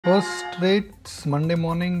First rates, Monday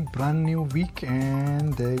morning, brand new week,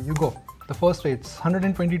 and there you go. The first rates,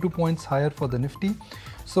 122 points higher for the Nifty.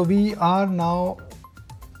 So we are now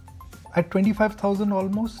at 25,000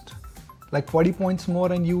 almost, like 40 points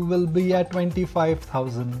more, and you will be at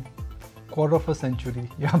 25,000. Quarter of a century.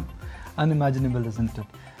 Yeah, unimaginable, isn't it?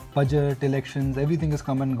 Budget, elections, everything is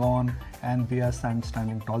come and gone, and we are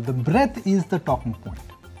standing tall. The breadth is the talking point.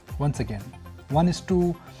 Once again,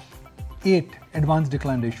 1:8 advance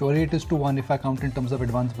decline ratio, or 8:1 if I count in terms of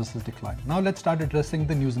advance versus decline. Now let's start addressing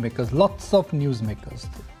the newsmakers. Lots of newsmakers,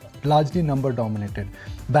 largely number dominated.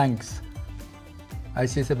 Banks,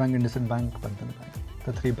 ICICI Bank, IndusInd Bank, Bandhan Bank,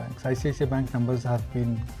 the three banks. ICICI Bank numbers have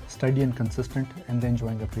been steady and consistent and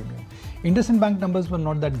enjoying a premium. IndusInd Bank numbers were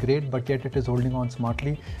not that great, but yet it is holding on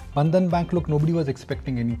smartly. Bandhan Bank, look, nobody was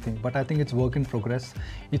expecting anything, but I think it's work in progress.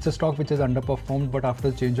 It's a stock which has underperformed, but after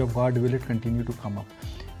the change of guard, will it continue to come up?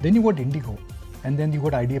 Then you got Indigo, and then you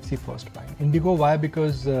got IDFC First Bank. Indigo, why?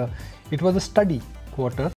 Because it was a steady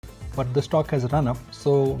quarter, but the stock has run up.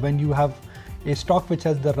 So when you have a stock which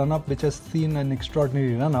has the run up, which has seen an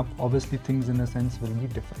extraordinary run up, obviously things in a sense will be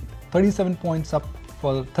different. 37 points up,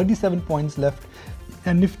 for 37 points left,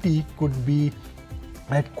 and Nifty could be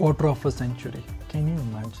at quarter of a century. Can you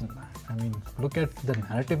imagine that? I mean, look at the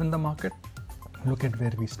narrative in the market, look at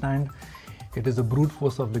where we stand. It is a brute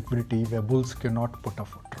force of liquidity where bulls cannot put a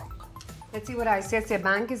foot wrong. Let's see what ICICI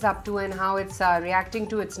Bank is up to and how it's reacting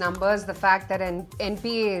to its numbers. The fact that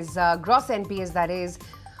NPAs, gross NPAs that is,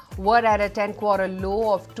 were at a 10-quarter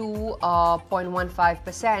low of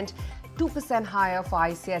 2.15%, 2% higher for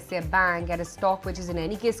ICICI Bank at a stock which is in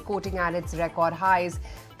any case quoting at its record highs.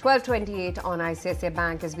 1228 on ICICI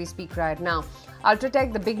Bank as we speak right now.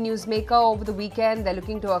 Ultratech, the big newsmaker over the weekend, they're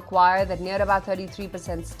looking to acquire that near about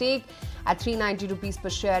 33% stake at 390 rupees per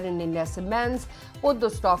share in India Cements. Both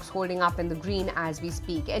those stocks holding up in the green as we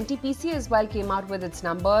speak. NTPC as well came out with its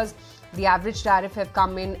numbers. The average tariff have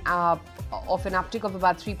come in of an uptick of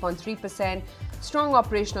about 3.3%. Strong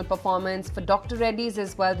operational performance for Dr. Reddy's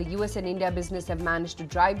as well. The US and India business have managed to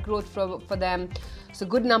drive growth for them. So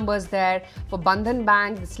good numbers there. For Bandhan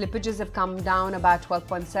Bank, the slippages have come down about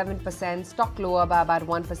 12.7%. Stock lower by about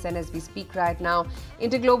 1% as we speak right now.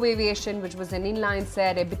 Interglobe Aviation, which was an inline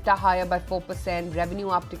set, EBITDA higher by 4%. Revenue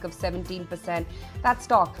uptick of 17%. That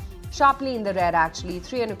stock sharply in the red actually,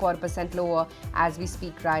 3.25% lower as we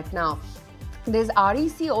speak right now. There's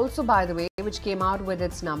REC also, by the way, which came out with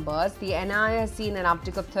its numbers. The NI has seen an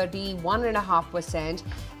uptick of 31.5%.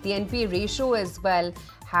 The NPA ratio as well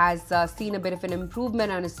has seen a bit of an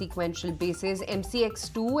improvement on a sequential basis.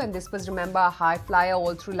 MCX2, and this was, remember, a high flyer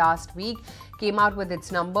all through last week, came out with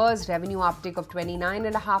its numbers. Revenue uptick of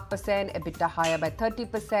 29.5%, EBITDA higher by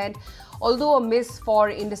 30%. Although a miss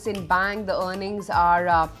for IndusInd Bank, the earnings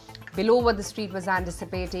are below what the street was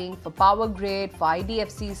anticipating. For Power Grid, for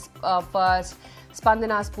IDFC's First,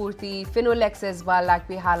 Spandana Spurti, Finolex as well, like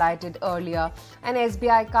we highlighted earlier, and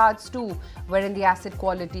SBI Cards too, wherein the asset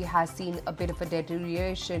quality has seen a bit of a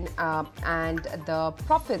deterioration and the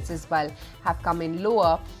profits as well have come in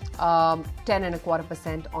lower,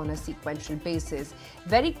 10.25% on a sequential basis.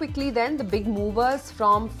 Very quickly then, the big movers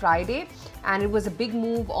from Friday, and it was a big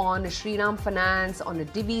move on Shriram Finance, on a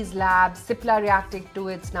Divi's Lab, Cipla reacting to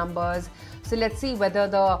its numbers. So let's see whether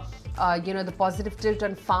the the positive tilt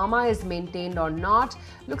on pharma is maintained or not.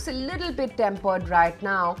 Looks a little bit tempered right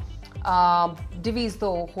now. Divi's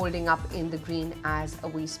though holding up in the green as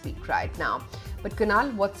we speak right now. But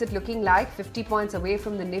Kunal, what's it looking like? 50 points away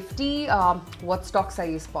from the Nifty. What stocks are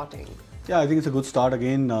you spotting? Yeah, I think it's a good start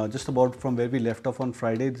again. Just about from where we left off on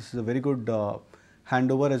Friday. This is a very good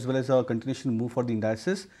handover as well as a continuation move for the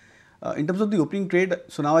indices. In terms of the opening trade,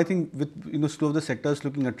 so now I think with slow of the sectors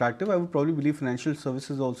looking attractive, I would probably believe financial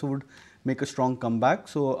services also would make a strong comeback.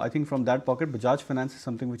 So I think from that pocket, Bajaj Finance is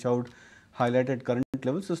something which I would highlight at current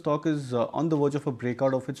levels. The stock is on the verge of a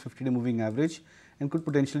breakout of its 50-day moving average and could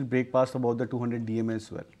potentially break past about the 200 DMA as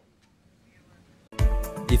well.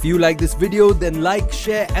 If you like this video, then like,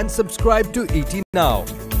 share and subscribe to ET Now.